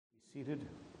Seated.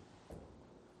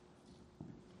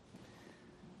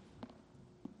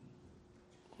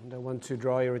 And I want to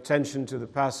draw your attention to the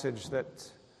passage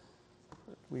that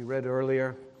we read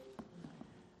earlier,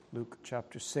 Luke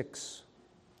chapter 6.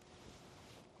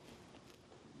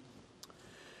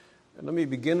 And let me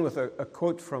begin with a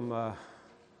quote from a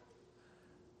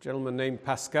gentleman named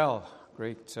Pascal,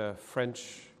 great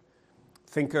French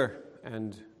thinker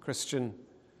and Christian.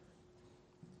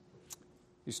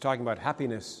 He's talking about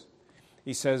happiness.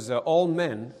 He says, all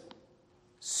men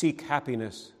seek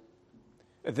happiness.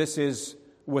 This is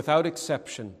without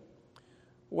exception.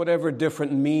 Whatever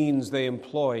different means they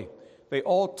employ, they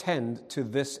all tend to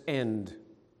this end.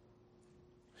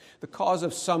 The cause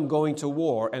of some going to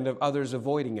war and of others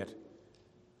avoiding it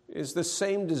is the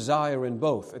same desire in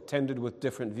both, attended with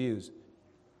different views.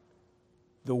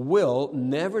 The will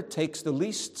never takes the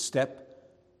least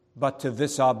step but to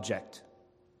this object.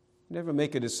 Never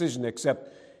make a decision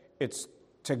except it's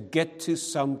to get to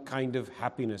some kind of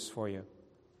happiness for you.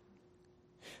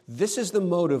 This is the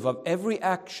motive of every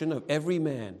action of every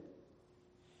man,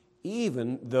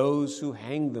 even those who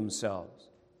hang themselves.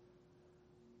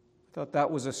 I thought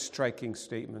that was a striking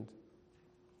statement.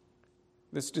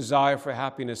 This desire for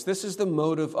happiness, this is the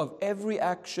motive of every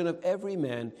action of every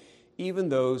man, even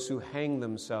those who hang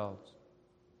themselves.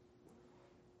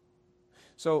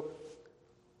 So,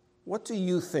 what do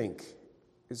you think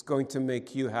is going to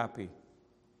make you happy?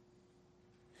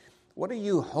 What are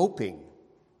you hoping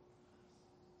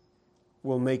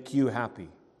will make you happy?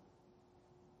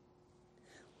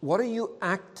 What are you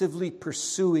actively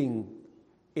pursuing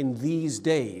in these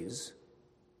days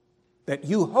that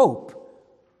you hope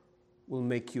will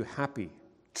make you happy,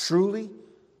 truly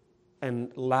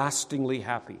and lastingly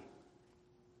happy?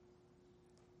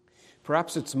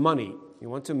 Perhaps it's money. You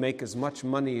want to make as much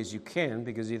money as you can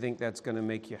because you think that's going to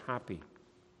make you happy.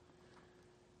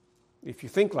 If you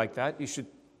think like that, you should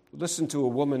listen to a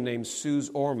woman named Suze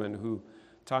Orman, who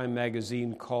Time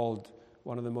magazine called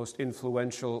one of the most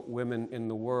influential women in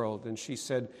the world. And she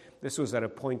said this was at a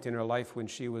point in her life when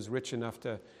she was rich enough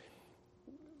to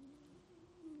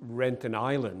rent an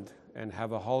island and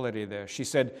have a holiday there. She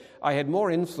said, I had more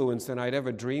influence than I'd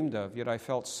ever dreamed of, yet I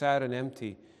felt sad and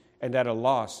empty and at a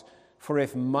loss. For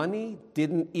if money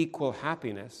didn't equal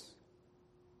happiness,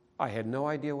 I had no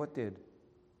idea what did.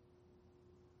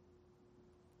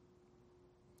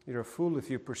 You're a fool if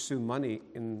you pursue money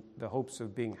in the hopes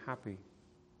of being happy.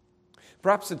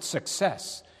 Perhaps it's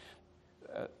success.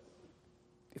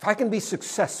 If I can be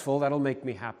successful, that'll make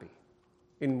me happy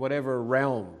in whatever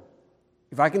realm.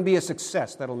 If I can be a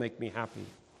success, that'll make me happy.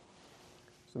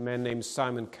 There's a man named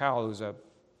Simon Cowell, who's a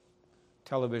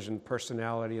television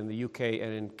personality in the UK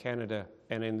and in Canada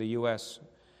and in the US.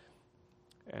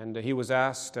 And he was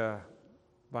asked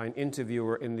by an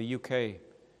interviewer in the UK.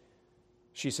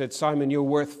 She said, Simon, you're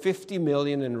worth 50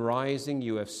 million and rising.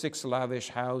 You have 6 lavish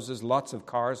houses, lots of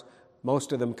cars,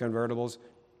 most of them convertibles.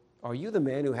 Are you the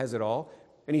man who has it all?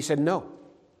 And he said, no.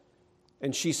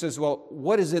 And she says, well,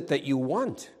 what is it that you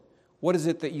want? What is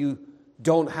it that you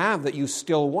don't have that you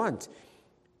still want?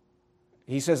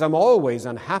 He says, I'm always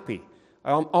unhappy.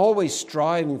 I'm always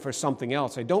striving for something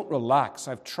else. I don't relax.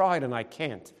 I've tried and I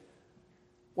can't.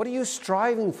 What are you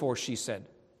striving for? She said.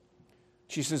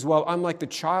 She says, well, I'm like the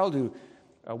child who,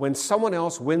 when someone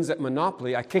else wins at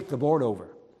Monopoly, I kick the board over.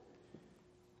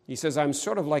 He says, I'm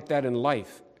sort of like that in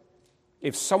life.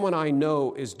 If someone I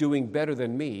know is doing better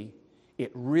than me,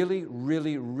 it really,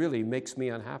 really, really makes me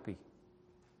unhappy.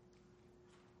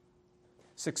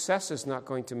 Success is not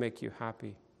going to make you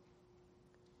happy.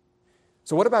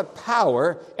 So what about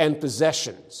power and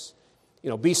possessions?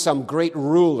 Be some great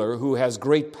ruler who has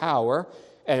great power,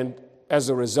 and as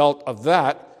a result of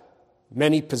that,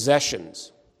 many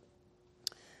possessions.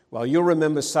 Well, you'll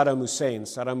remember Saddam Hussein.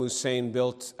 Saddam Hussein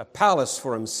built a palace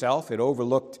for himself. It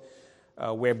overlooked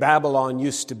where Babylon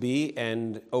used to be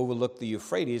and overlooked the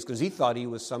Euphrates because he thought he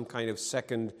was some kind of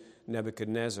second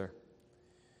Nebuchadnezzar.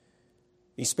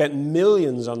 He spent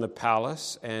millions on the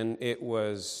palace, and it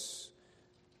was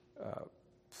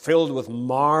filled with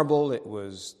marble. It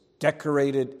was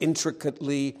decorated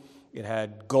intricately. It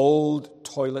had gold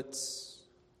toilets.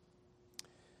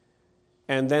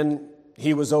 And then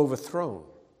he was overthrown.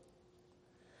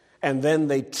 And then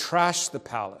they trashed the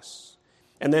palace.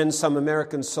 And then some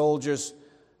American soldiers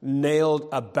nailed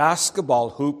a basketball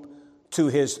hoop to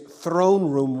his throne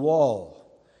room wall.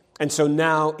 And so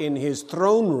now in his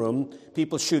throne room,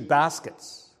 people shoot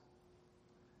baskets.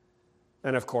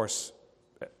 And of course,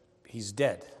 he's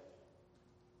dead.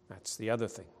 That's the other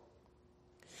thing.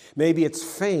 Maybe it's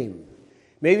fame.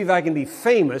 Maybe if I can be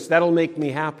famous, that'll make me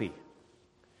happy.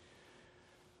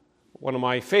 One of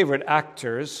my favorite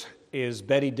actors is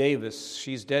Bette Davis.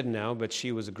 She's dead now, but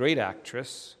she was a great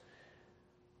actress.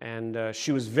 And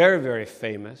she was very, very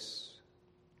famous.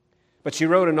 But she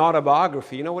wrote an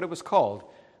autobiography. You know what it was called?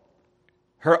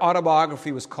 Her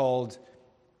autobiography was called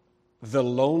The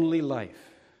Lonely Life.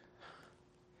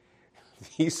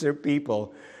 These are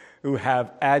people who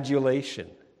have adulation.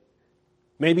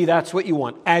 Maybe that's what you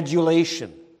want,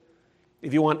 adulation.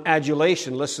 If you want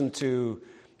adulation, listen to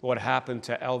what happened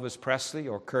to Elvis Presley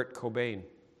or Kurt Cobain.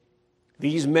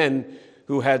 These men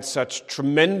who had such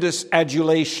tremendous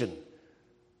adulation,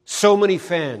 so many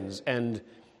fans, and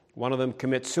one of them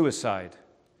commits suicide,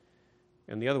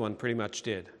 and the other one pretty much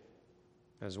did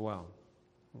as well.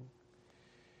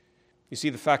 You see,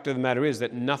 the fact of the matter is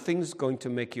that nothing's going to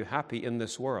make you happy in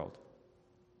this world.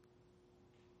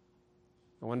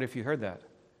 I wonder if you heard that.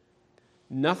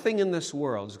 Nothing in this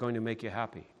world is going to make you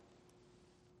happy.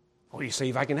 Oh, you say,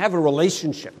 if I can have a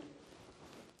relationship,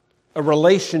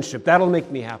 that'll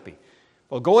make me happy.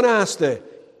 Well, go and ask the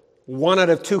 1 out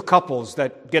of 2 couples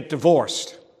that get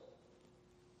divorced.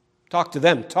 Talk to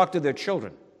them, talk to their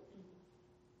children.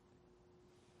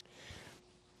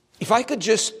 If I could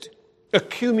just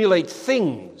accumulate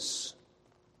things.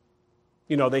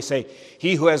 You know, they say,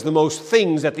 he who has the most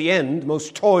things at the end,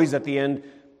 most toys at the end,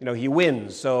 he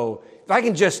wins. So if I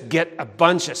can just get a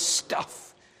bunch of stuff,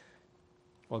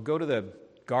 well, go to the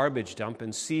garbage dump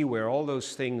and see where all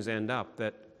those things end up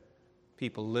that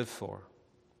people live for.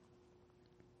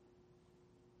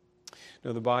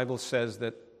 The Bible says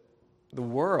that the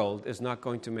world is not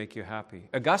going to make you happy.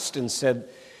 Augustine said,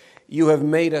 you have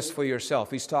made us for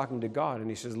yourself. He's talking to God, and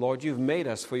he says, Lord, you've made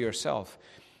us for yourself.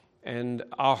 And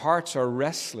our hearts are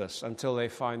restless until they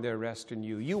find their rest in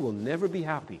you. You will never be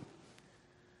happy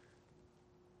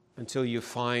until you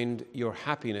find your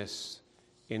happiness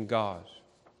in God.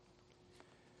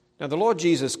 Now, the Lord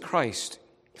Jesus Christ,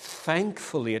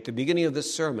 thankfully, at the beginning of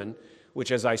this sermon,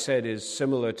 which, as I said, is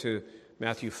similar to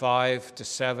Matthew 5 to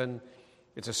 7,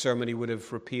 it's a sermon he would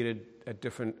have repeated at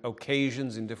different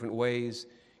occasions in different ways.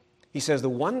 He says the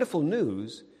wonderful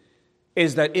news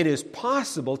is that it is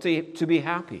possible to be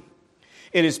happy.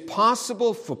 It is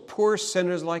possible for poor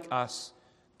sinners like us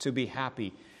to be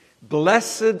happy.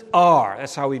 Blessed are,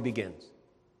 that's how he begins.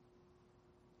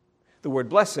 The word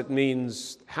blessed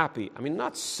means happy. I mean,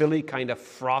 not silly, kind of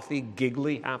frothy,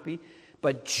 giggly happy,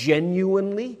 but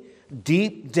genuinely,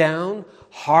 deep down,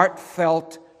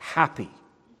 heartfelt happy.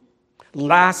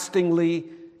 Lastingly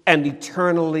and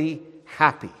eternally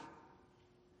happy.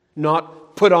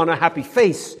 Not put on a happy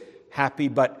face happy,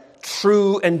 but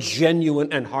true and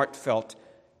genuine and heartfelt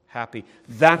happy.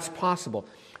 That's possible.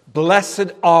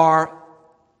 Blessed are,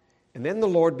 and then the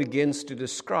Lord begins to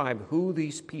describe who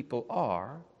these people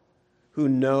are who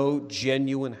know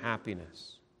genuine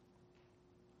happiness.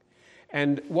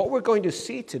 And what we're going to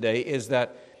see today is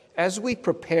that as we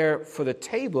prepare for the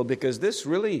table, because this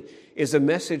really is a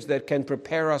message that can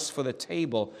prepare us for the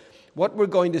table, what we're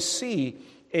going to see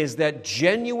is that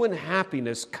genuine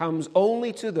happiness comes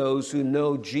only to those who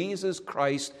know Jesus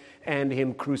Christ and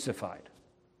Him crucified.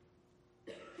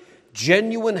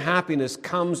 Genuine happiness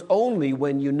comes only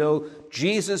when you know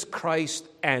Jesus Christ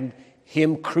and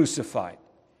Him crucified.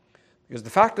 Because the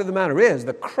fact of the matter is,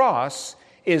 the cross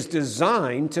is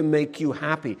designed to make you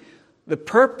happy. The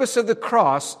purpose of the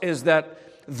cross is that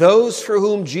those for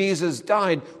whom Jesus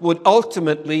died would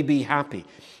ultimately be happy.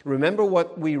 Remember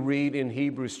what we read in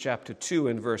Hebrews chapter 12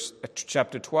 and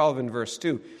verse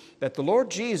 2, that the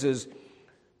Lord Jesus,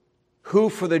 who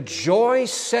for the joy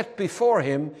set before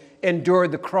Him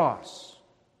endured the cross.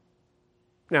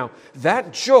 Now,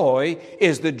 that joy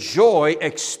is the joy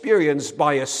experienced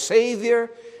by a Savior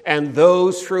and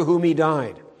those for whom He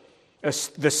died.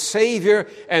 The Savior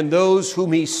and those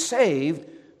whom He saved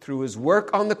through His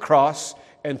work on the cross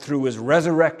and through His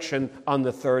resurrection on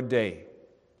the third day.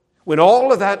 When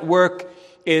all of that work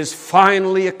is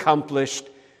finally accomplished,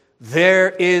 there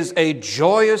is a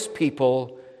joyous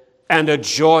people and a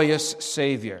joyous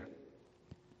Savior.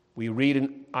 We read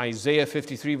in Isaiah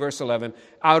 53, verse 11,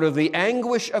 out of the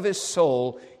anguish of his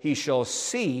soul he shall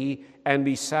see and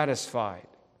be satisfied.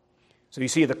 So you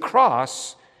see, the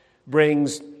cross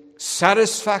brings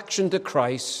satisfaction to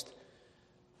Christ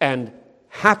and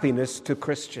happiness to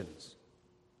Christians.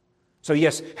 So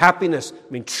yes, happiness,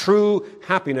 true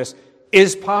happiness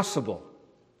is possible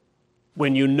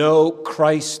when you know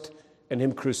Christ and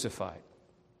Him crucified.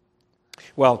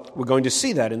 Well, we're going to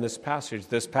see that in this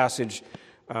passage.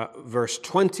 Verse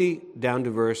 20 down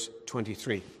to verse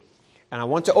 23. And I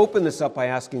want to open this up by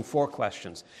asking 4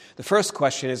 questions. The first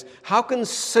question is, how can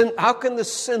the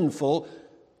sinful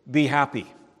be happy?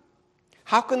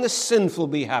 How can the sinful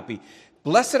be happy?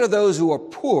 Blessed are those who are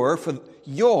poor, for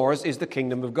yours is the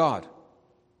kingdom of God.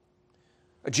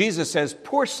 Jesus says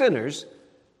poor sinners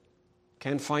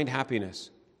can find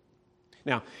happiness.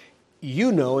 Now,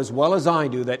 you know as well as I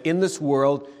do that in this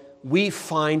world we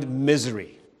find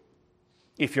misery.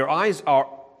 If your eyes are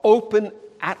open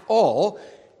at all,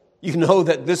 you know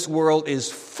that this world is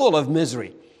full of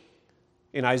misery.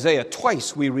 In Isaiah,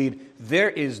 twice we read, there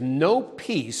is no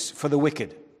peace for the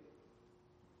wicked.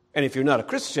 And if you're not a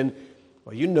Christian,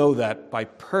 well, you know that by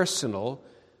personal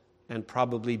and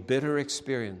probably bitter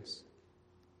experience.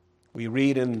 We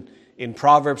read in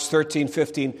Proverbs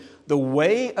 13:15, the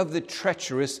way of the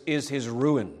treacherous is his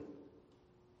ruin.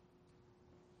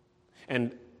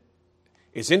 And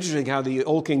it's interesting how the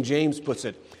Old King James puts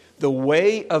it. The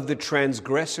way of the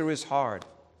transgressor is hard.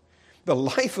 The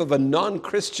life of a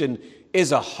non-Christian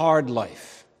is a hard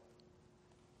life.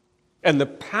 And the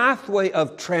pathway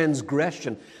of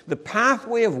transgression, the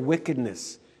pathway of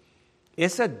wickedness,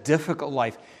 it's a difficult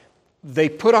life. They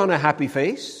put on a happy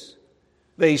face.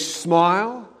 They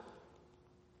smile.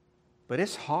 But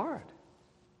it's hard.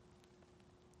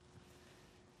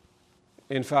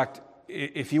 In fact,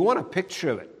 if you want a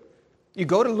picture of it, you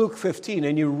go to Luke 15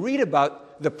 and you read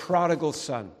about the prodigal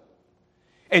son.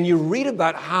 And you read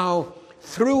about how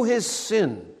through his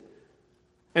sin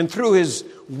and through his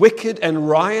wicked and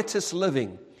riotous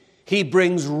living, he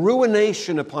brings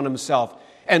ruination upon himself.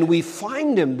 And we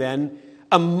find him then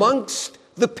amongst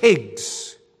the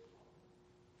pigs.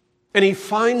 And he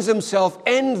finds himself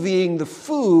envying the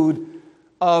food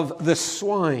of the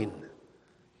swine.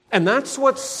 And that's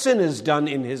what sin has done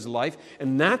in his life.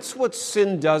 And that's what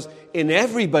sin does in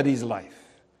everybody's life.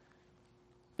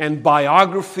 And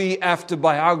biography after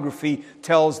biography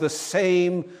tells the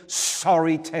same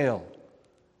sorry tale.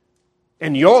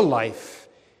 And your life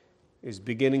is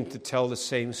beginning to tell the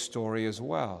same story as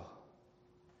well.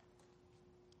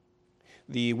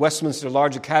 The Westminster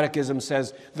Larger Catechism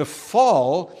says, the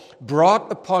fall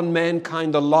brought upon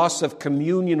mankind the loss of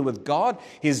communion with God,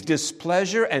 his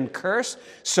displeasure and curse.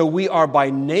 So we are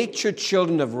by nature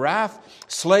children of wrath,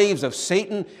 slaves of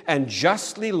Satan, and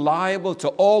justly liable to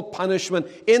all punishment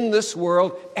in this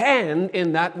world and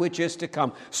in that which is to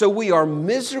come. So we are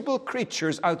miserable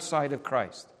creatures outside of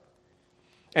Christ.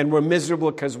 And we're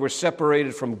miserable because we're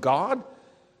separated from God.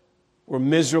 We're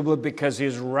miserable because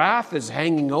his wrath is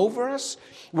hanging over us.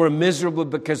 We're miserable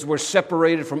because we're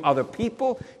separated from other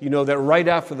people. You know that right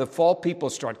after the fall, people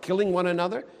start killing one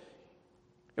another.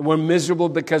 And we're miserable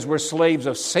because we're slaves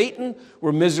of Satan.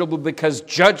 We're miserable because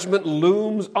judgment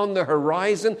looms on the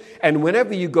horizon. And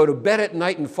whenever you go to bed at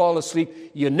night and fall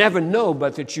asleep, you never know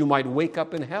but that you might wake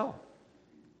up in hell.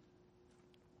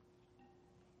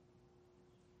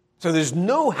 So there's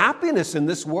no happiness in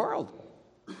this world.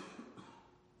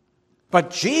 But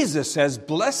Jesus says,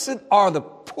 blessed are the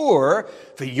poor,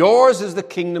 for yours is the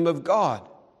kingdom of God.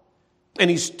 And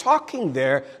he's talking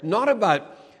there not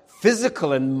about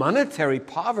physical and monetary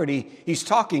poverty. He's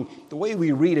talking, the way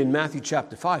we read in Matthew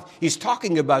chapter 5, he's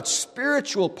talking about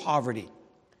spiritual poverty.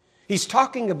 He's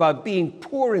talking about being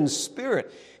poor in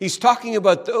spirit. He's talking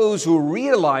about those who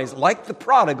realize, like the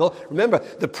prodigal, remember,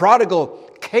 the prodigal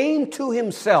came to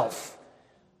himself.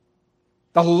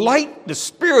 The light, the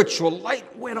spiritual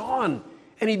light went on,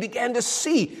 and he began to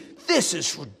see, this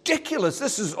is ridiculous,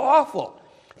 this is awful,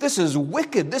 this is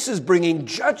wicked, this is bringing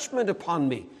judgment upon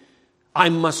me. I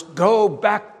must go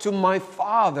back to my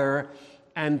Father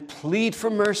and plead for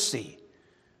mercy.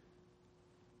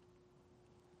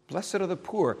 Blessed are the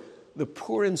poor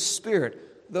in spirit,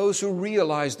 those who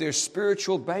realize their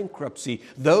spiritual bankruptcy,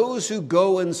 those who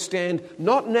go and stand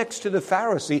not next to the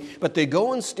Pharisee, but they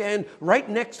go and stand right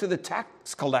next to the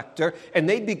tax collector, and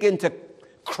they begin to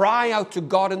cry out to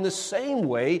God in the same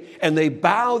way, and they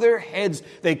bow their heads.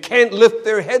 They can't lift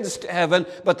their heads to heaven,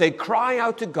 but they cry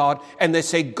out to God, and they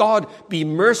say, God, be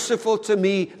merciful to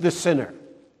me, the sinner.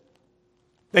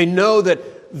 They know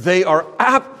that they are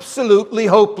absolutely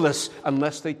hopeless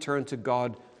unless they turn to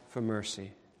God for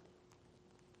mercy.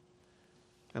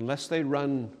 Unless they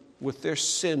run with their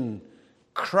sin,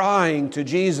 crying to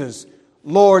Jesus,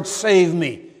 Lord, save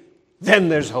me, then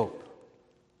there's hope.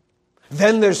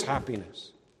 Then there's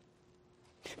happiness.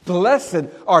 Blessed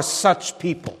are such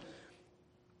people.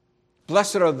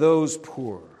 Blessed are those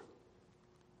poor.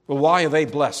 Well, why are they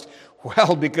blessed?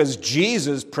 Well, because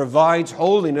Jesus provides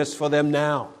holiness for them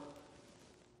now.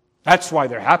 That's why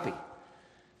they're happy.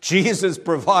 Jesus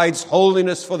provides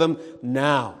holiness for them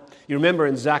now. You remember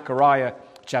in Zechariah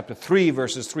chapter 3,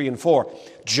 verses 3 and 4,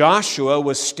 Joshua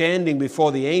was standing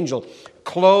before the angel,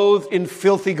 clothed in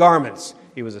filthy garments.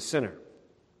 He was a sinner.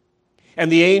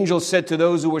 And the angel said to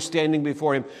those who were standing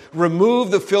before him,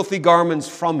 "Remove the filthy garments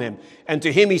from him." And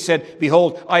to him he said,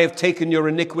 "Behold, I have taken your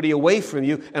iniquity away from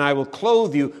you, and I will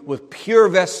clothe you with pure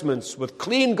vestments, with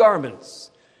clean garments."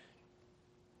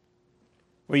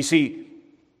 Well, you see,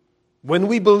 when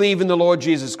we believe in the Lord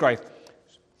Jesus Christ,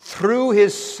 through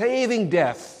his saving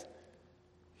death,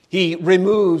 he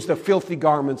removes the filthy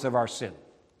garments of our sin.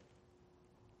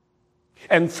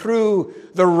 And through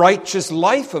the righteous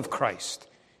life of Christ,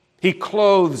 he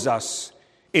clothes us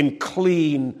in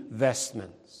clean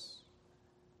vestments.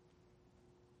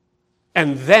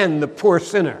 And then the poor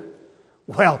sinner,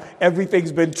 well,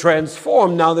 everything's been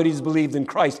transformed now that he's believed in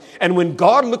Christ. And when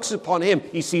God looks upon him,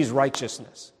 he sees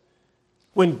righteousness.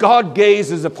 When God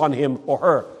gazes upon him or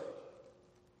her,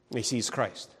 he sees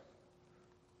Christ.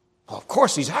 Well, of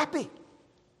course, he's happy.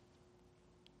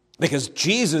 Because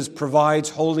Jesus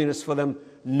provides holiness for them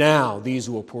now, these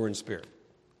who are poor in spirit.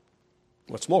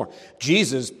 What's more,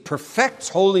 Jesus perfects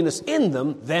holiness in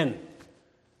them then.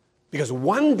 Because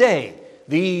one day,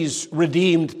 these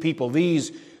redeemed people,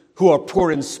 these who are poor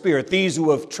in spirit, these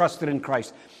who have trusted in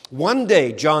Christ, one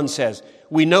day, John says,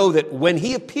 we know that when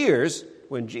he appears,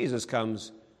 when Jesus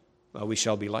comes, well, we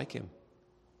shall be like him.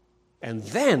 And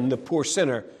then the poor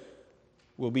sinner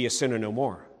will be a sinner no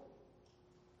more.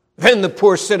 Then the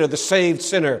poor sinner, the saved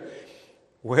sinner,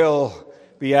 will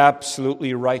be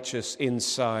absolutely righteous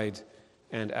inside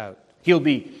and out. He'll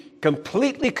be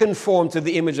completely conformed to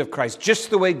the image of Christ, just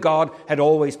the way God had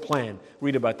always planned.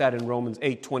 Read about that in Romans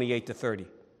 8:28-30.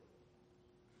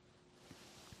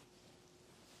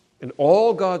 And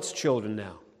all God's children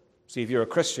now, see, if you're a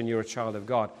Christian, you're a child of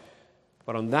God.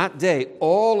 But on that day,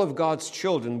 all of God's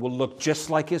children will look just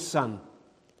like his Son.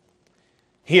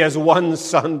 He has one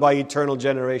Son by eternal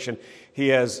generation. He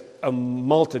has a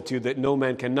multitude that no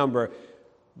man can number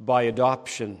by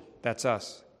adoption. That's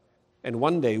us. And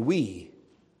one day we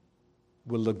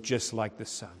will look just like the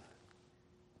Son.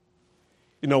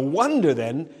 No wonder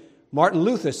then, Martin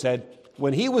Luther said,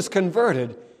 when he was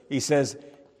converted, he says,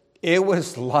 it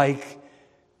was like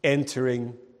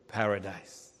entering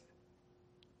paradise.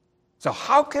 So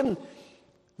how can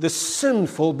the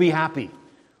sinful be happy?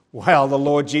 Well, the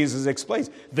Lord Jesus explains.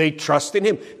 They trust in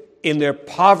him. In their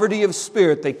poverty of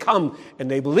spirit, they come and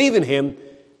they believe in him,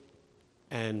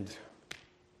 and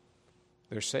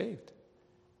they're saved.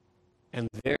 And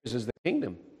theirs is the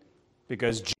kingdom.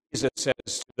 Because Jesus says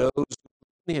to those who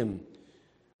believe in him,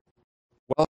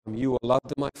 welcome, you are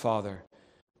loved of my Father,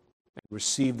 and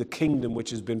receive the kingdom which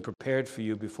has been prepared for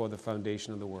you before the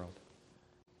foundation of the world.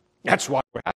 That's why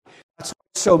we're happy. That's why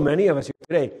so many of us here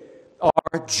today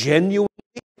are genuinely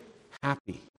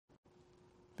happy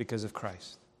because of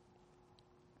Christ.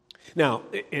 Now,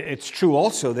 it's true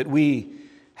also that we,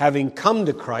 having come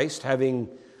to Christ, having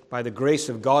by the grace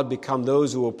of God become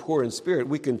those who are poor in spirit,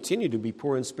 we continue to be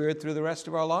poor in spirit through the rest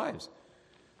of our lives.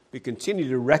 We continue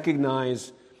to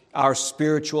recognize our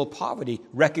spiritual poverty,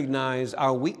 recognize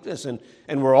our weakness, and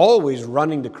we're always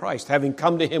running to Christ. Having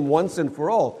come to him once and for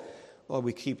all, well,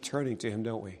 we keep turning to him,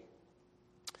 don't we?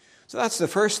 So that's the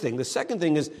first thing. The second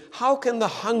thing is, how can the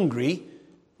hungry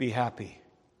be happy?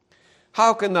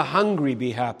 How can the hungry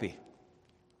be happy?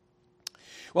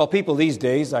 Well, people these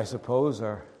days, I suppose,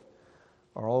 are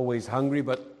always hungry,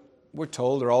 but we're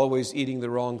told they're always eating the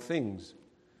wrong things.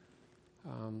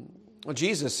 Well,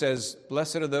 Jesus says,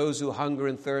 blessed are those who hunger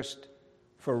and thirst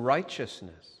for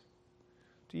righteousness.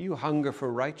 Do you hunger for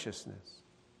righteousness?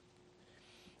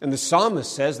 And the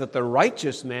psalmist says that the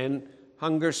righteous man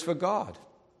hungers for God.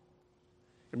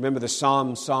 Remember the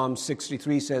Psalm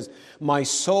 63 says, my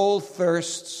soul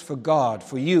thirsts for God,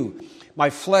 for you. My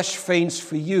flesh faints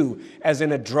for you, as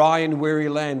in a dry and weary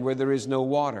land where there is no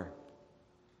water.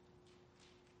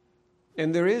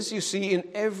 And there is, you see, in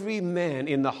every man,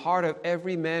 in the heart of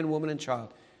every man, woman, and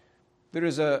child, there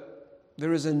is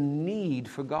a need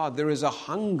for God. There is a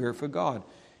hunger for God.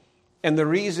 And the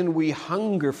reason we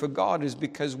hunger for God is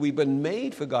because we've been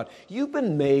made for God. You've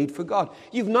been made for God.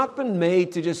 You've not been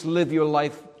made to just live your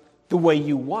life the way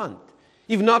you want.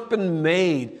 You've not been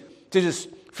made to just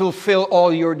fulfill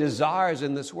all your desires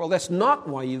in this world. That's not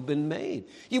why you've been made.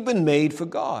 You've been made for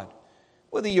God.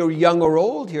 Whether you're young or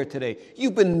old here today,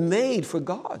 you've been made for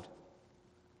God.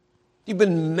 You've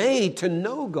been made to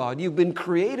know God. You've been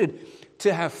created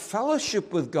to have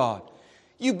fellowship with God.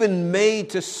 You've been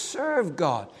made to serve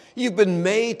God. You've been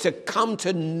made to come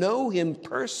to know him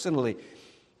personally.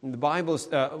 In the Bible,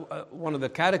 one of the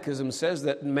catechisms says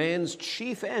that man's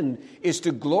chief end is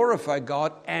to glorify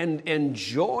God and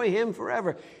enjoy him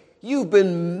forever. You've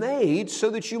been made so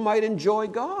that you might enjoy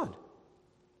God.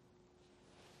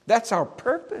 That's our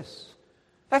purpose.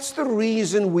 That's the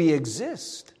reason we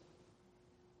exist.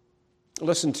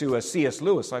 Listen to C.S.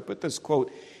 Lewis. I put this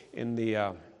quote in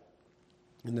the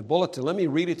bulletin. Let me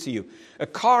read it to you. A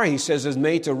car, he says, is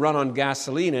made to run on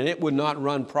gasoline, and it would not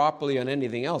run properly on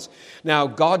anything else. Now,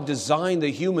 God designed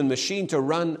the human machine to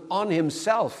run on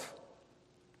himself.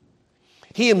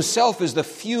 He himself is the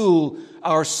fuel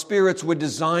our spirits were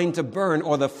designed to burn,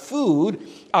 or the food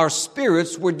our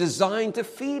spirits were designed to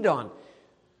feed on.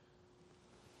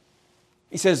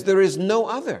 He says there is no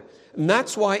other. And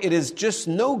that's why it is just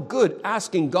no good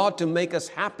asking God to make us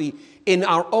happy in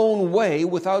our own way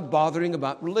without bothering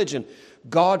about religion.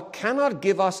 God cannot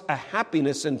give us a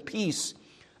happiness and peace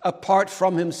apart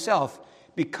from himself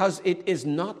because it is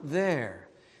not there.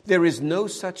 There is no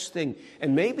such thing.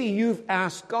 And maybe you've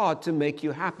asked God to make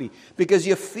you happy because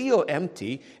you feel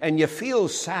empty and you feel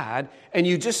sad and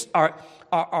you just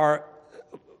are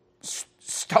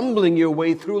stumbling your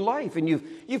way through life. And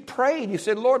you've prayed. You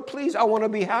said, Lord, please, I want to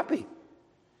be happy.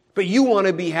 But you want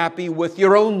to be happy with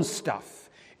your own stuff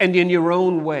and in your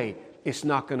own way. It's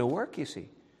not going to work, you see.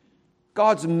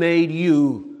 God's made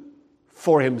you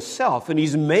for himself, and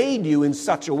he's made you in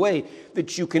such a way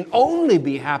that you can only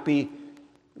be happy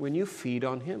when you feed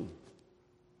on him.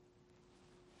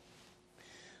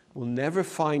 We'll never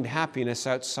find happiness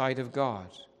outside of God.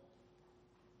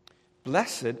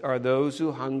 Blessed are those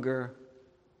who hunger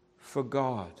for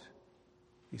God,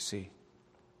 you see.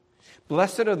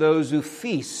 Blessed are those who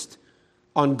feast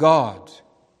on God.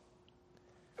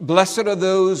 Blessed are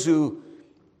those who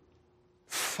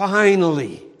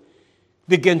finally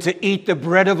begin to eat the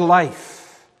bread of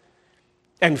life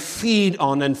and feed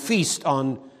on and feast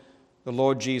on the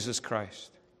Lord Jesus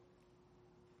Christ.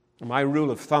 My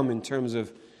rule of thumb in terms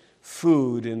of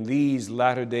food in these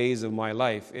latter days of my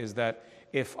life is that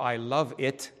if I love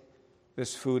it,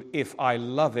 this food, if I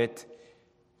love it,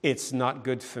 it's not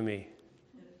good for me.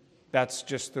 That's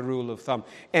just the rule of thumb.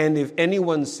 And if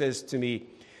anyone says to me,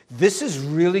 this is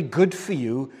really good for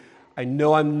you, I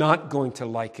know I'm not going to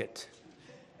like it.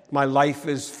 My life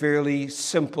is fairly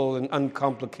simple and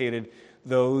uncomplicated.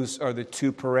 Those are the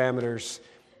two parameters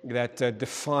that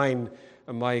define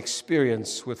my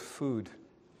experience with food.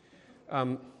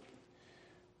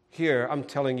 Here, I'm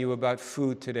telling you about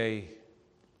food today.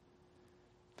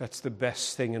 That's the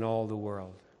best thing in all the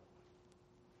world.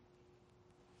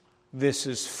 This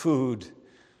is food.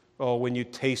 Oh, when you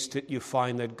taste it, you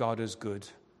find that God is good.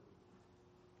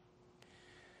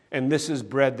 And this is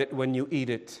bread that when you eat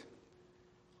it,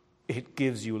 it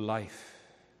gives you life.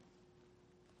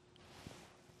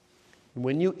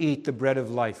 When you eat the bread of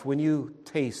life, when you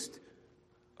taste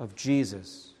of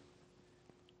Jesus,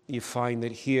 you find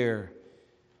that here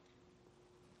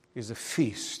is a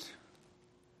feast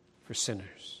for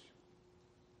sinners.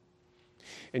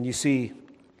 And you see,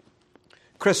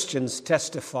 Christians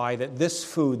testify that this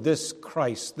food, this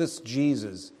Christ, this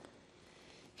Jesus,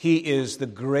 he is the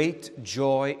great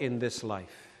joy in this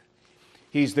life.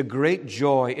 He's the great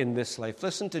joy in this life.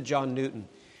 Listen to John Newton.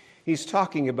 He's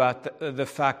talking about the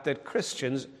fact that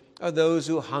Christians are those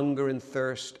who hunger and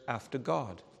thirst after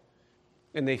God.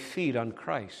 And they feed on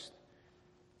Christ.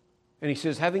 And he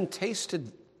says, having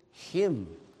tasted him,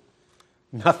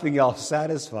 nothing else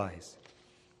satisfies.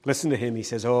 Listen to him. He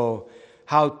says, oh,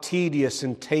 how tedious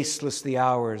and tasteless the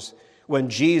hours when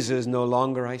Jesus no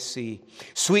longer I see.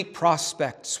 Sweet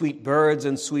prospect, sweet birds,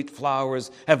 and sweet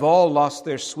flowers have all lost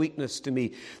their sweetness to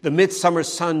me. The midsummer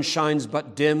sun shines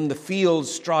but dim. The fields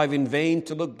strive in vain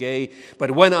to look gay.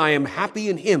 But when I am happy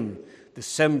in him,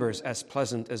 December's as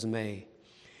pleasant as May.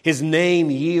 His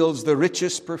name yields the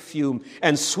richest perfume,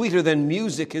 and sweeter than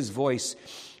music his voice.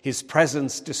 His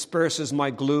presence disperses my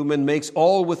gloom and makes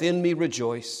all within me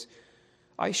rejoice.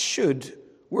 I should,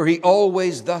 were he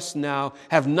always thus now,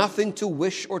 have nothing to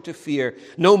wish or to fear,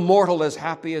 no mortal as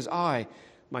happy as I.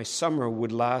 My summer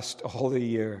would last all the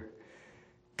year.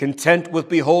 Content with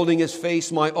beholding his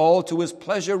face, my all to his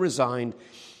pleasure resigned.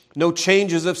 No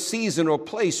changes of season or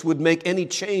place would make any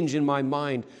change in my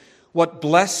mind. While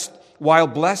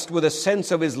blessed with a sense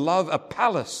of his love, a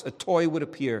palace, a toy would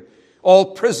appear.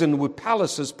 All prison would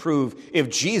palaces prove if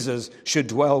Jesus should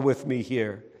dwell with me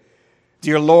here.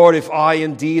 Dear Lord, if I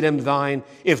indeed am thine,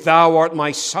 if thou art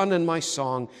my son and my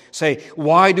song, say,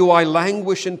 why do I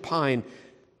languish and pine,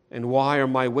 and why are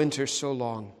my winters so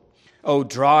long? Oh,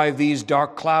 drive these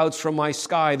dark clouds from my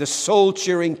sky, the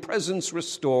soul-cheering presence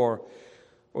restore,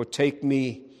 or take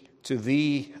me to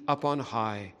thee up on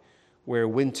high, where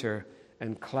winter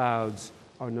and clouds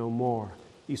are no more.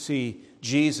 You see,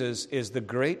 Jesus is the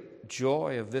great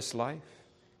joy of this life.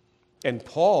 And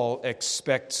Paul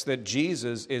expects that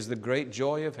Jesus is the great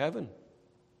joy of heaven.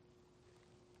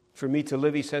 For me to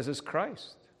live, he says, is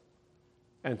Christ.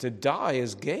 And to die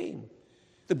is gain.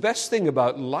 The best thing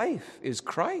about life is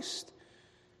Christ.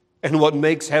 And what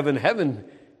makes heaven heaven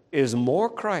is more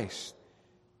Christ.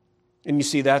 And you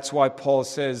see, that's why Paul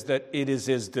says that it is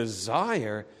his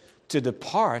desire to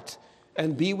depart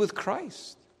and be with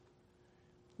Christ.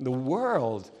 The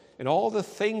world and all the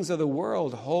things of the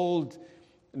world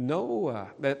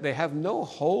they have no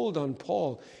hold on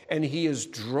Paul. And he is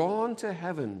drawn to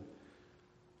heaven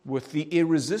with the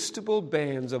irresistible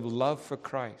bands of love for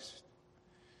Christ.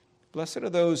 Blessed are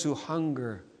those who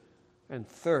hunger and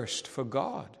thirst for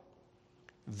God.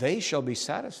 They shall be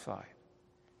satisfied.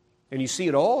 And you see,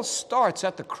 it all starts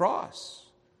at the cross.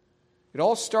 It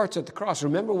all starts at the cross.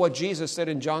 Remember what Jesus said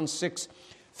in John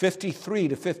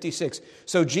 6:53-56.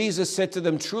 So Jesus said to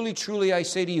them, truly, truly, I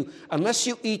say to you, unless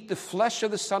you eat the flesh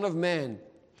of the Son of Man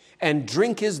and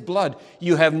drink his blood,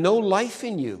 you have no life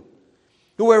in you.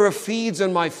 Whoever feeds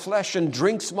on my flesh and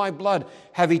drinks my blood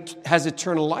has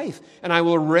eternal life, and I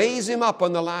will raise him up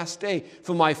on the last day.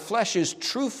 For my flesh is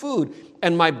true food,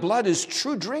 and my blood is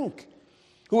true drink.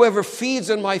 Whoever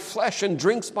feeds on my flesh and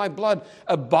drinks my blood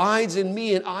abides in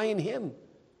me, and I in him.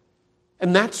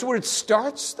 And that's where it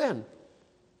starts then.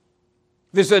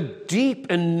 There's a deep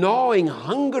and gnawing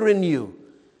hunger in you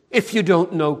if you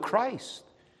don't know Christ.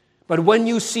 But when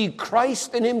you see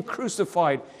Christ and him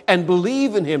crucified and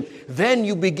believe in him, then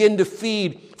you begin to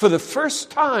feed for the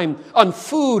first time on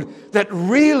food that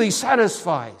really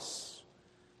satisfies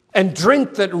and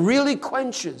drink that really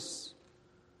quenches.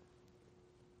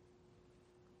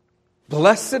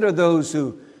 Blessed are those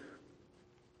who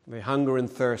they hunger and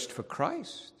thirst for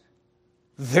Christ.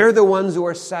 They're the ones who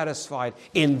are satisfied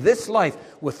in this life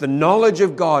with the knowledge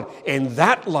of God, in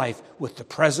that life with the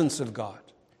presence of God.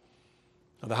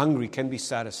 Now, the hungry can be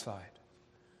satisfied.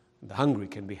 The hungry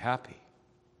can be happy.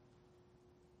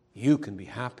 You can be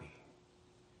happy.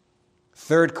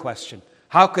 Third question,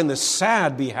 how can the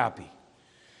sad be happy?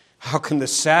 How can the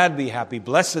sad be happy?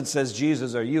 Blessed, says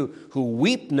Jesus, are you who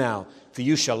weep now, for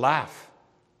you shall laugh.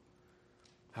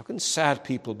 How can sad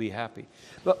people be happy?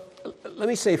 Well, let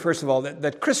me say, first of all,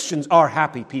 that Christians are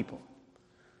happy people.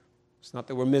 It's not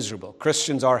that we're miserable.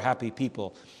 Christians are happy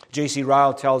people. J.C.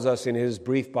 Ryle tells us in his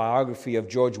brief biography of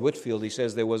George Whitefield, he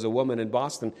says there was a woman in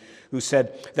Boston who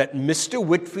said that Mr.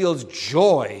 Whitefield's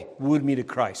joy wooed me to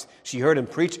Christ. She heard him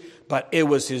preach, but it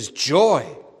was his joy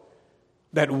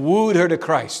that wooed her to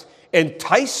Christ,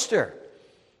 enticed her.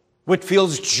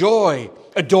 Whitefield's joy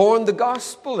adorned the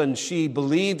gospel, and she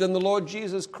believed in the Lord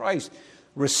Jesus Christ,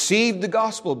 received the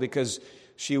gospel because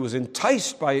she was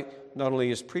enticed by not only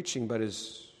his preaching, but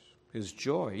his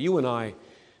joy. You and I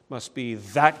must be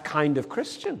that kind of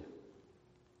Christian.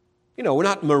 You know, we're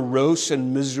not morose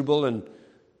and miserable and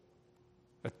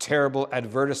a terrible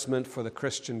advertisement for the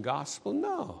Christian gospel.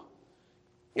 No.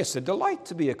 It's a delight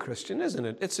to be a Christian, isn't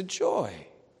it? It's a joy.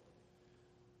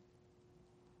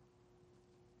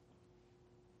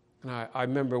 And I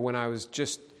remember when I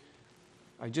just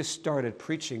started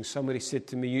preaching, somebody said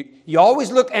to me, you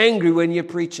always look angry when you're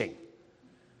preaching.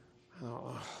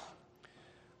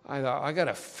 I thought, I got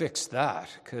to fix that,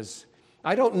 because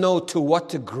I don't know to what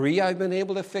degree I've been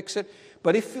able to fix it,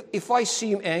 but if I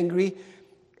seem angry,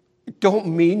 don't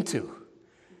mean to.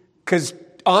 Because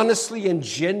honestly and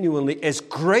genuinely, it's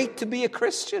great to be a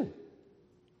Christian.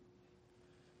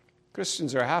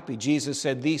 Christians are happy. Jesus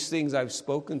said, these things I've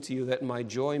spoken to you, that my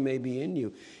joy may be in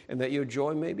you, and that your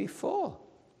joy may be full.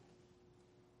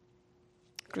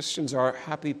 Christians are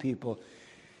happy people.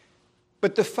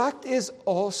 But the fact is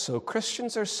also,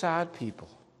 Christians are sad people.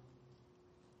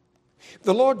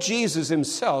 The Lord Jesus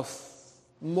himself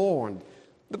mourned.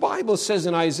 The Bible says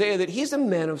in Isaiah that he's a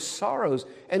man of sorrows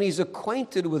and he's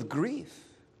acquainted with grief.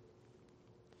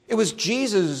 It was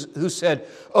Jesus who said,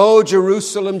 "Oh,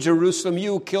 Jerusalem, Jerusalem,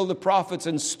 you kill the prophets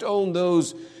and stone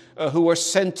those who are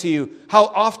sent to you. How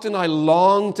often I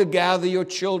long to gather your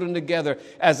children together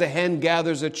as a hen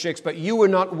gathers her chicks, but you were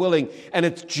not willing." And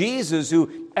it's Jesus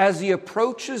who, as he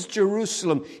approaches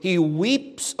Jerusalem, he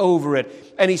weeps over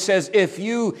it. And he says, if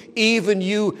you, even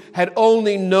you, had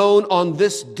only known on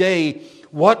this day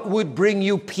what would bring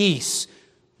you peace,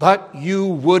 but you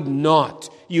would not.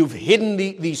 You've hidden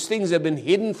these things have been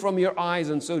hidden from your eyes.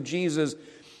 And so Jesus,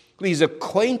 he's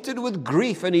acquainted with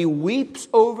grief and he weeps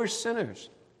over sinners.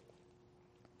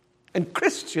 And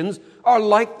Christians are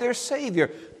like their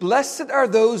Savior. Blessed are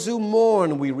those who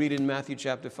mourn, we read in Matthew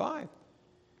chapter 5.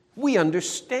 We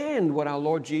understand what our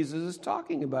Lord Jesus is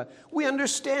talking about. We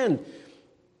understand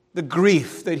the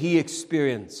grief that he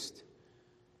experienced.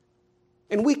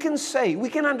 And we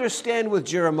can understand with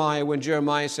Jeremiah when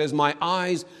Jeremiah says, my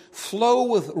eyes flow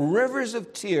with rivers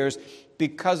of tears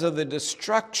because of the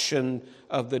destruction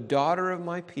of the daughter of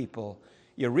my people.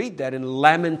 You read that in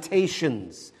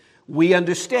Lamentations. We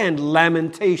understand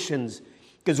Lamentations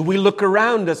because we look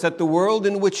around us at the world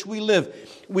in which we live.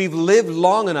 We've lived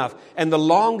long enough, and the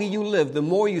longer you live, the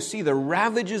more you see the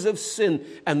ravages of sin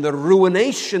and the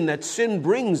ruination that sin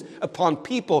brings upon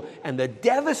people and the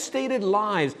devastated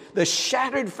lives, the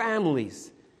shattered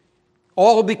families,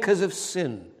 all because of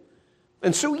sin.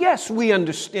 And so, yes, we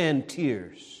understand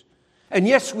tears. And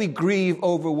yes, we grieve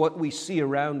over what we see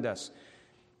around us.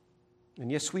 And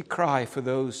yes, we cry for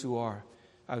those who are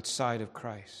outside of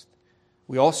Christ.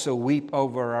 We also weep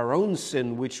over our own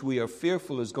sin, which we are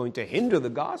fearful is going to hinder the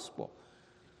gospel.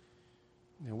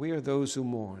 And we are those who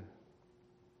mourn.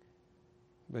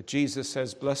 But Jesus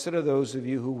says, "Blessed are those of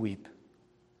you who weep.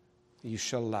 You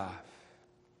shall laugh."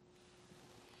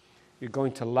 You're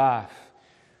going to laugh.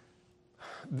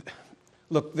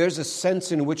 Look, there's a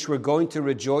sense in which we're going to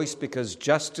rejoice because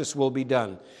justice will be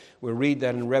done. We'll read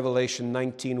that in Revelation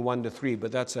 19, 1-3,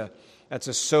 but that's a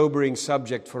sobering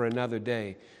subject for another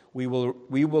day. We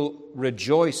will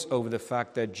rejoice over the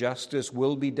fact that justice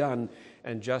will be done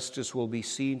and justice will be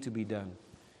seen to be done.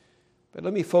 But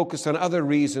let me focus on other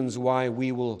reasons why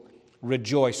we will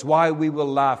rejoice, why we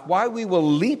will laugh, why we will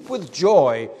leap with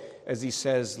joy, as he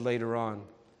says later on.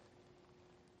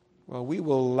 Well, we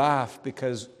will laugh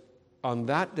because on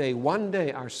that day, one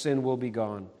day, our sin will be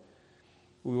gone.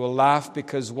 We will laugh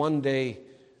because one day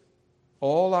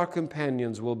all our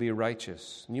companions will be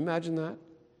righteous. Can you imagine that?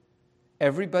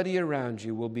 Everybody around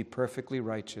you will be perfectly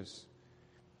righteous.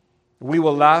 We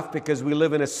will laugh because we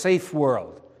live in a safe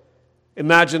world.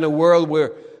 Imagine a world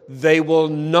where they will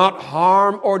not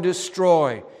harm or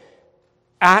destroy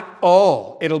at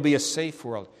all. It'll be a safe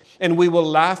world. And we will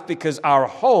laugh because our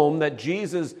home that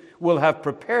Jesus will have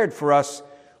prepared for us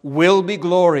will be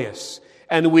glorious.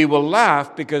 And we will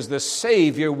laugh because the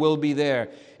Savior will be there.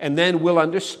 And then we'll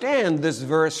understand this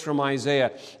verse from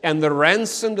Isaiah. "And the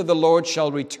ransomed of the Lord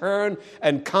shall return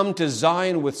and come to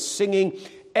Zion with singing.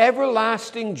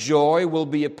 Everlasting joy will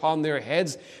be upon their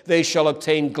heads. They shall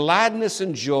obtain gladness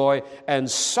and joy, and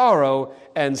sorrow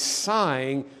and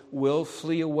sighing will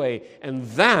flee away." And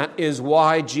that is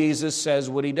why Jesus says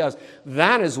what he does.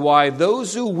 That is why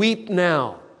those who weep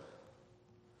now,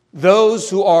 those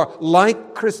who are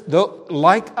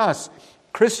like us,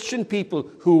 Christian people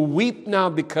who weep now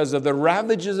because of the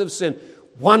ravages of sin,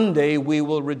 one day we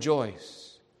will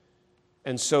rejoice.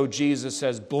 And so Jesus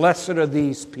says, "Blessed are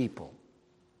these people."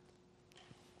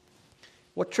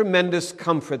 What tremendous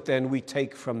comfort then we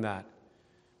take from that.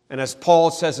 And as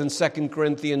Paul says in 2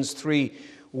 Corinthians 3,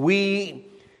 we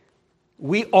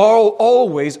all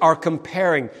always are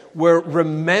comparing. We're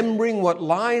remembering what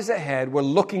lies ahead. We're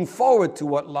looking forward to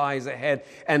what lies ahead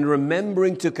and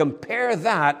remembering to compare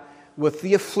that with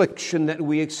the affliction that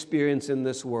we experience in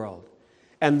this world.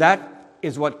 And that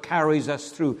is what carries us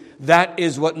through. That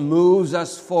is what moves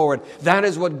us forward. That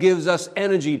is what gives us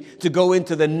energy to go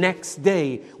into the next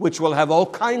day, which will have all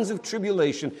kinds of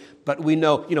tribulation. But we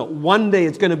know, one day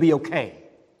it's going to be okay.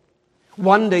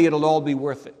 One day it'll all be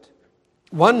worth it.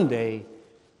 One day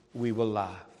we will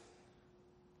laugh.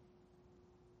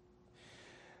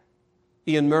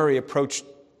 Ian Murray approached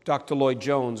Dr. Lloyd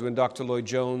Jones when Dr. Lloyd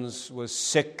Jones was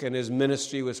sick and his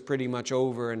ministry was pretty much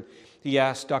over. And he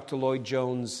asked Dr. Lloyd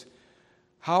Jones,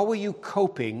 "How are you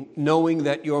coping knowing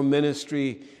that your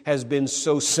ministry has been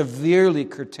so severely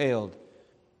curtailed?"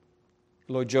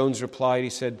 Lloyd Jones replied, he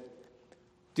said,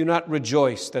 "Do not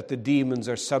rejoice that the demons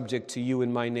are subject to you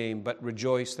in my name, but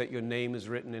rejoice that your name is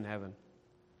written in heaven."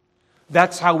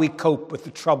 That's how we cope with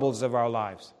the troubles of our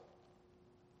lives.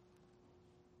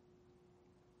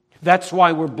 That's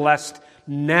why we're blessed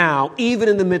now, even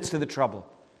in the midst of the trouble.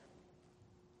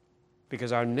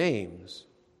 Because our names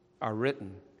are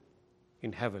written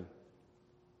in heaven.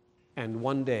 And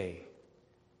one day,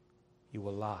 you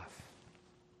will laugh.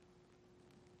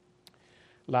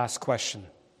 Last question.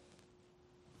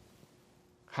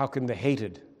 How can the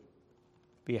hated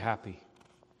be happy?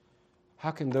 How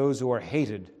can those who are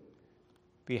hated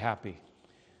be happy?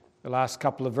 The last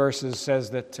couple of verses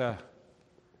says that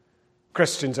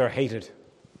Christians are hated.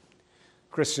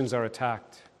 Christians are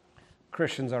attacked.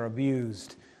 Christians are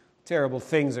abused. Terrible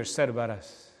things are said about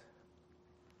us.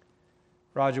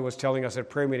 Roger was telling us at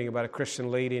prayer meeting about a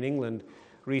Christian lady in England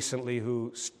recently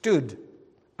who stood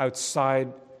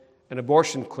outside an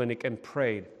abortion clinic and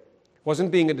prayed.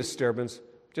 Wasn't being a disturbance,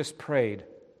 just prayed.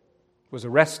 Was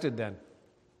arrested then.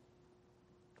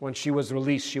 When she was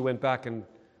released, she went back and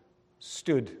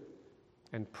stood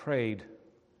and prayed.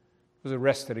 Was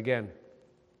arrested again.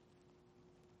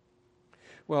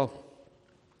 Well,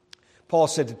 Paul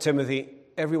said to Timothy,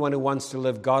 everyone who wants to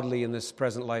live godly in this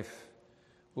present life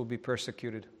will be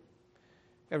persecuted.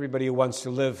 Everybody who wants to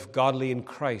live godly in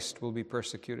Christ will be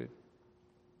persecuted.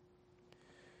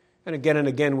 And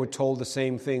again, we're told the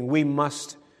same thing. We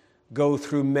must go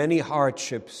through many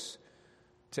hardships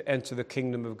to enter the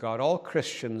kingdom of God. All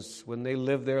Christians, when they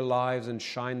live their lives and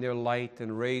shine their light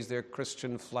and raise their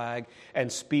Christian flag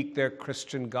and speak their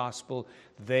Christian gospel,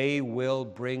 they will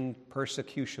bring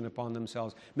persecution upon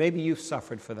themselves. Maybe you've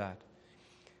suffered for that.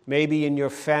 Maybe in your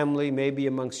family, maybe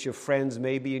amongst your friends,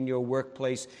 maybe in your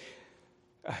workplace.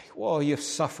 Well, you've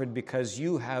suffered because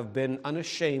you have been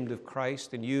unashamed of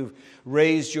Christ and you've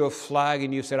raised your flag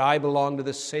and you've said, I belong to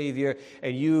the Savior,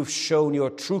 and you've shown your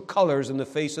true colors in the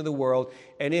face of the world,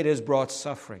 and it has brought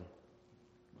suffering.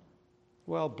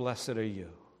 Well, blessed are you.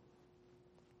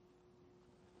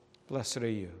 Blessed are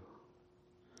you.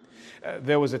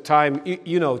 There was a time,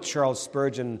 Charles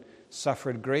Spurgeon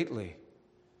suffered greatly.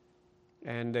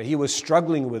 And he was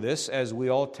struggling with this, as we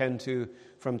all tend to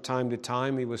from time to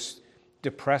time. He was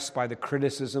depressed by the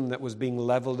criticism that was being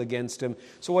leveled against him.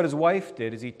 So what his wife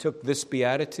did is he took this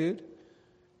beatitude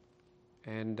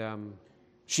and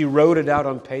she wrote it out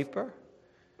on paper,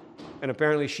 and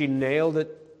apparently she nailed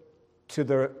it to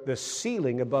the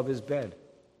ceiling above his bed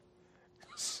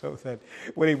so that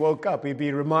when he woke up he'd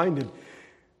be reminded,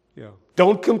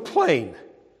 don't complain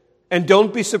and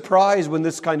don't be surprised when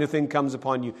this kind of thing comes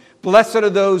upon you. Blessed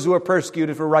are those who are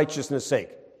persecuted for righteousness' sake.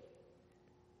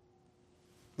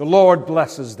 The Lord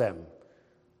blesses them,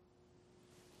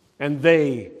 and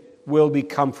they will be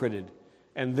comforted,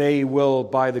 and they will,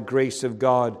 by the grace of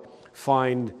God,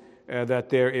 find that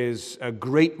there is a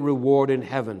great reward in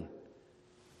heaven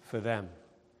for them.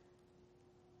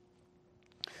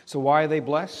 So why are they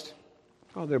blessed?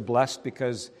 Oh, they're blessed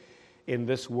because in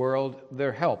this world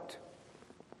they're helped.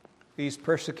 These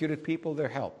persecuted people, they're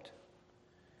helped.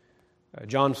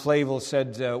 John Flavel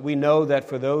said, we know that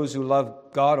for those who love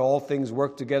God, all things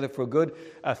work together for good.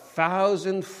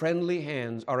 1,000 friendly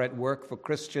hands are at work for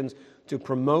Christians to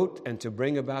promote and to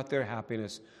bring about their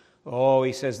happiness. Oh,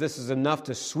 he says, this is enough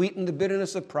to sweeten the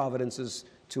bitterness of providences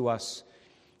to us.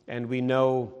 And we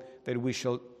know that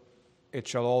it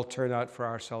shall all turn out for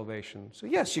our salvation. So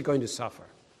yes, you're going to suffer.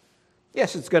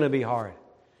 Yes, it's going to be hard.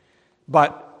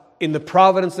 But in the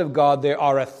providence of God, there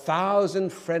are 1,000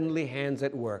 friendly hands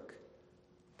at work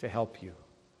to help you.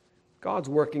 God's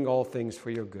working all things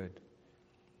for your good.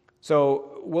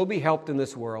 So we'll be helped in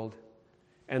this world,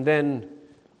 and then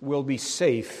we'll be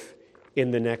safe in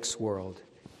the next world.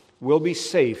 We'll be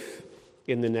safe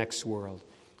in the next world.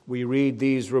 We read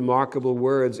these remarkable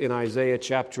words in Isaiah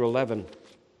chapter 11.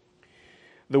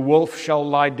 The wolf shall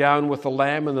lie down with the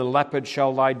lamb, and the leopard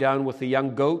shall lie down with the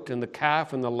young goat, and the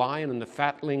calf and the lion and the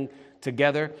fatling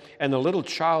together, and the little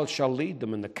child shall lead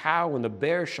them, and the cow and the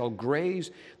bear shall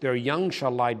graze, their young shall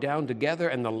lie down together,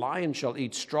 and the lion shall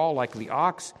eat straw like the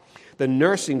ox. The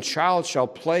nursing child shall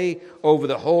play over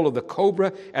the hole of the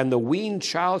cobra, and the weaned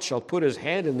child shall put his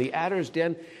hand in the adder's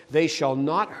den. They shall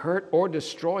not hurt or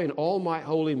destroy in all my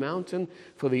holy mountain,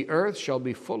 for the earth shall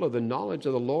be full of the knowledge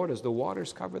of the Lord as the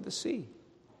waters cover the sea.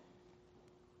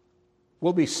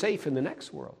 We'll be safe in the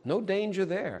next world. No danger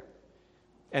there.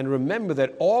 And remember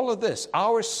that all of this,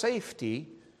 our safety,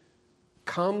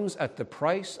 comes at the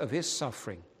price of his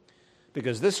suffering.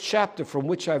 Because this chapter from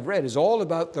which I've read is all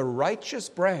about the righteous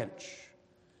branch.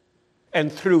 And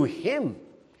through him,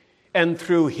 and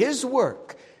through his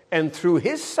work, and through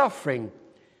his suffering,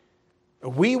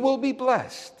 we will be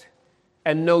blessed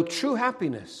and know true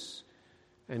happiness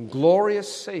and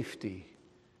glorious safety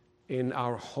in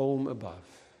our home above.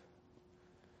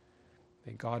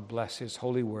 May God bless his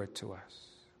holy word to us.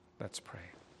 Let's pray.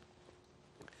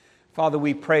 Father,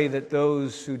 we pray that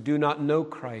those who do not know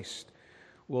Christ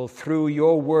will, through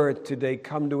your word today,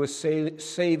 come to a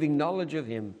saving knowledge of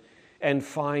him and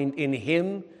find in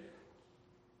him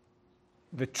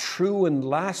the true and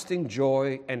lasting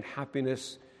joy and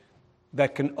happiness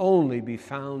that can only be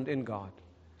found in God.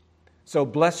 So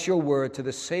bless your word to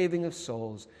the saving of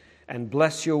souls, and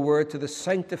bless your word to the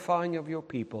sanctifying of your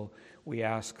people. We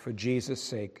ask for Jesus'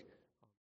 sake.